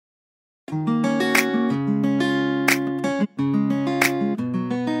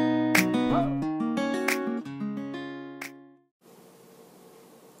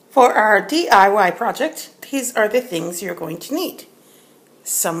For our DIY project, these are the things you're going to need.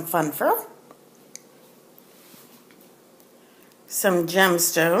 Some fun fur, some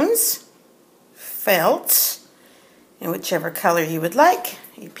gemstones, felt, in whichever color you would like,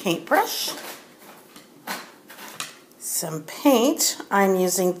 a paintbrush, some paint. I'm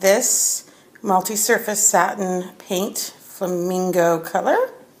using this multi-surface satin paint, flamingo color.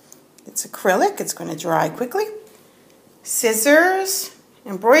 It's acrylic, it's going to dry quickly. Scissors,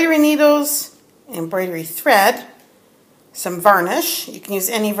 embroidery needles, embroidery thread, some varnish. You can use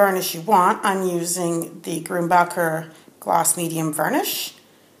any varnish you want. I'm using the Grumbacher Gloss Medium Varnish.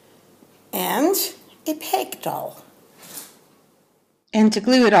 And a peg doll. And to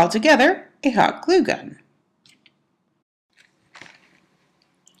glue it all together, a hot glue gun.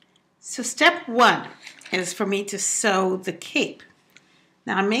 So step one is for me to sew the cape.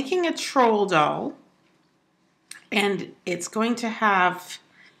 Now I'm making a troll doll, and it's going to have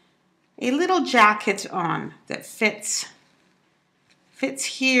a little jacket on that fits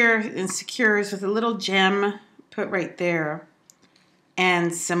here and secures with a little gem put right there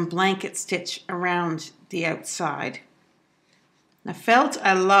and some blanket stitch around the outside. Now felt,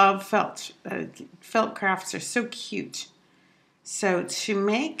 I love felt. Felt crafts are so cute. So to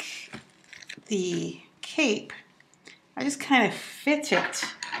make the cape, I just kind of fit it.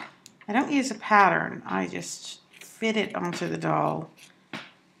 I don't use a pattern. I just fit it onto the doll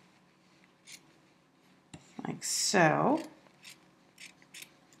like so.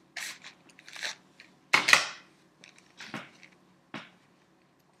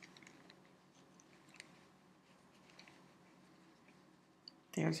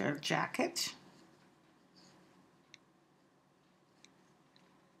 There's our jacket.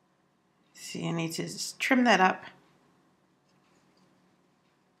 See, I need to just trim that up.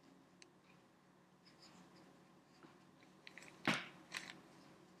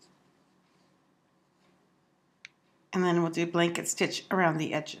 And then we'll do blanket stitch around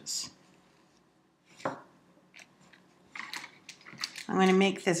the edges. I'm going to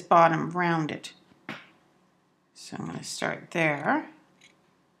make this bottom rounded. So I'm going to start there.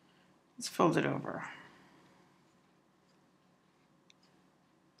 Let's fold it over.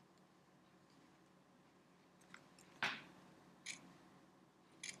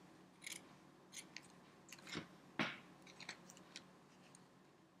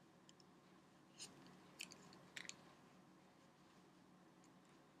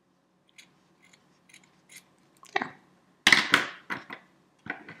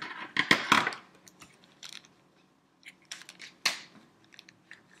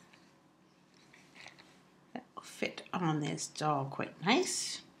 Fit on this doll quite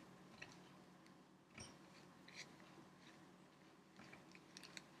nice.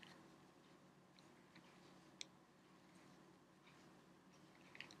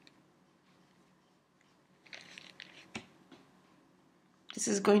 This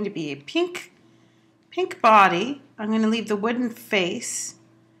is going to be a pink body. I'm going to leave the wooden face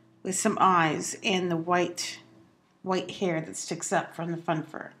with some eyes and the white hair that sticks up from the fun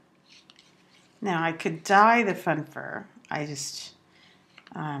fur. Now I could dye the fun fur. I just,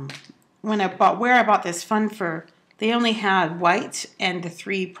 where I bought this fun fur, they only had white and the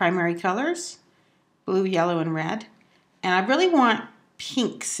 3 primary colors, blue, yellow, and red. And I really want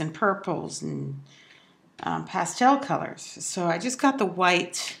pinks and purples and pastel colors. So I just got the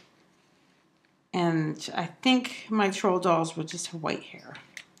white, and I think my troll dolls will just have white hair.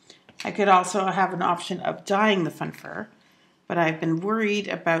 I could also have an option of dyeing the fun fur, but I've been worried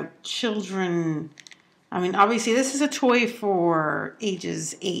about children. I mean, obviously this is a toy for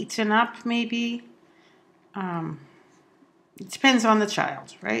ages 8 and up, maybe. It depends on the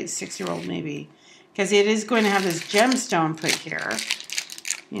child, right? 6-year-old maybe. Because it is going to have this gemstone put here.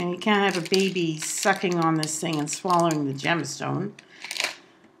 You know, you can't have a baby sucking on this thing and swallowing the gemstone.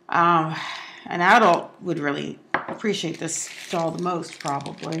 An adult would really appreciate this doll the most,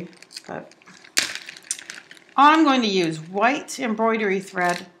 probably. But I'm going to use white embroidery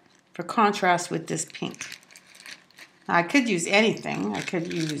thread for contrast with this pink. Now, I could use anything. I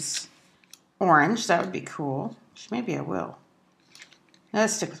could use orange. That would be cool. Maybe I will.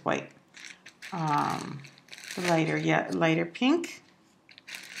 Let's stick with white. Lighter pink.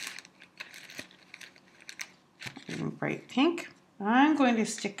 And bright pink. I'm going to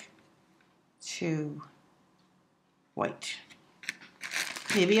stick to white.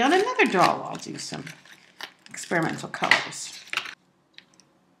 Maybe on another doll I'll do some experimental colors.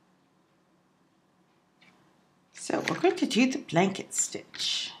 So we're going to do the blanket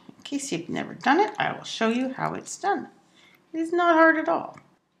stitch. In case you've never done it, I will show you how it's done. It is not hard at all.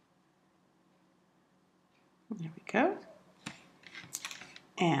 There we go.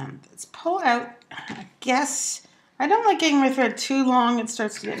 And let's pull out, I guess, I don't like getting my thread too long, it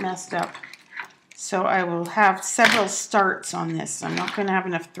starts to get messed up. So I will have several starts on this. I'm not going to have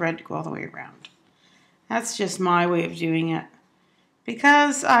enough thread to go all the way around. That's just my way of doing it.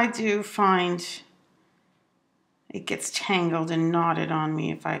 Because I do find it gets tangled and knotted on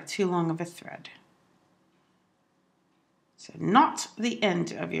me if I have too long of a thread. So knot the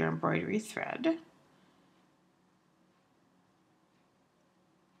end of your embroidery thread.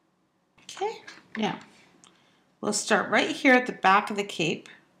 Okay, now we'll start right here at the back of the cape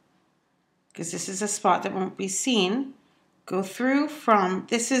because this is a spot that won't be seen. Go through from,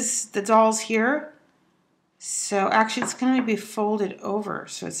 this is the dolls here. So actually it's going to be folded over.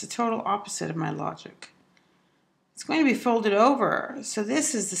 So it's the total opposite of my logic. It's going to be folded over. So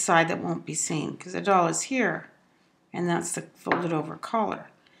this is the side that won't be seen because the doll is here. And that's the folded over collar.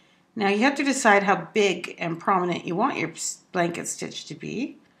 Now you have to decide how big and prominent you want your blanket stitch to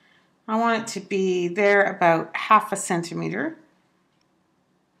be. I want it to be there about 1/2 centimeter,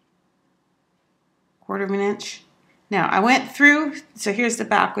 1/4 of an inch. Now I went through, so here's the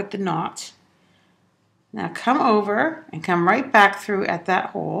back with the knot. Now come over and come right back through at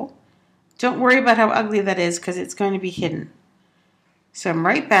that hole. Don't worry about how ugly that is because it's going to be hidden. So I'm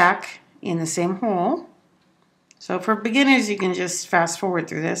right back in the same hole. So for beginners you can just fast forward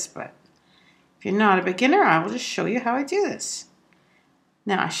through this, but if you're not a beginner I will just show you how I do this.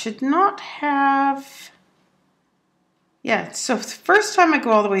 Now I should not have, so the first time I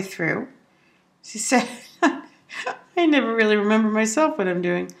go all the way through, she said, I never really remember myself what I'm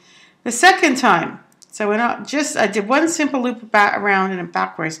doing. The second time, so I went out I did one simple loop back around and I'm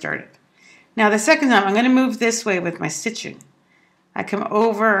back where I started. Now the second time I'm going to move this way with my stitching. I come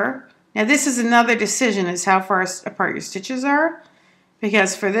over, now this is another decision is how far apart your stitches are,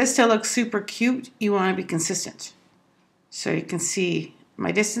 because for this to look super cute, you want to be consistent. So you can see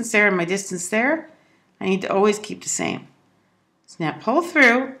my distance there and my distance there. I need to always keep the same. So now pull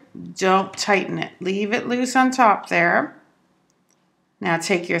through, don't tighten it. Leave it loose on top there. Now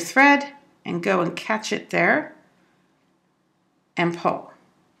take your thread and go and catch it there and pull.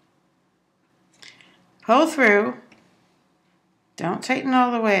 Pull through, don't tighten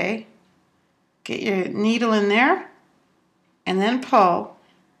all the way. Get your needle in there and then pull.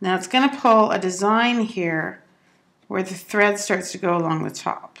 Now it's going to pull a design here where the thread starts to go along the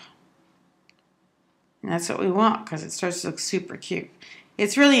top. And that's what we want because it starts to look super cute.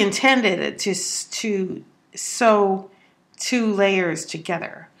 It's really intended to sew 2 layers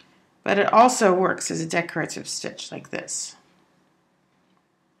together, but it also works as a decorative stitch like this.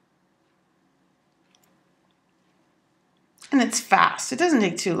 And it's fast. It doesn't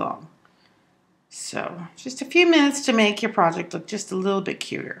take too long. So just a few minutes to make your project look just a little bit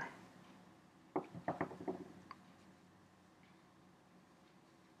cuter.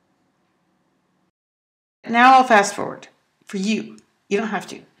 Now I'll fast forward for you. You don't have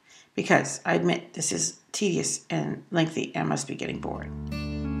to, because I admit this is tedious and lengthy and must be getting bored.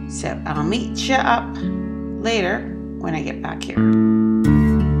 So I'll meet you up later when I get back here.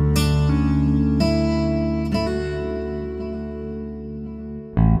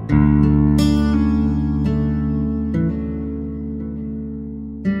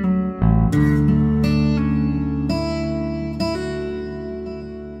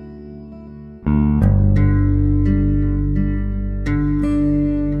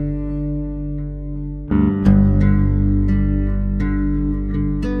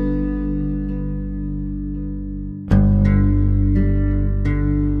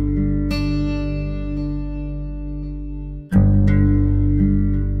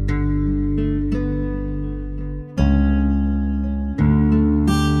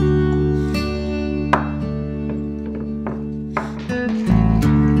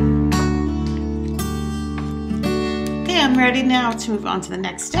 I'm ready now to move on to the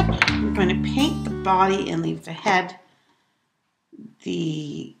next step. We're going to paint the body and leave the head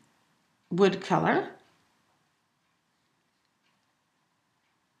the wood color.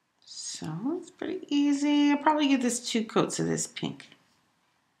 So it's pretty easy. I'll probably give this 2 coats of this pink.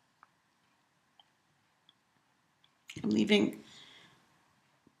 I'm leaving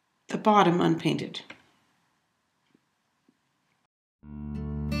the bottom unpainted.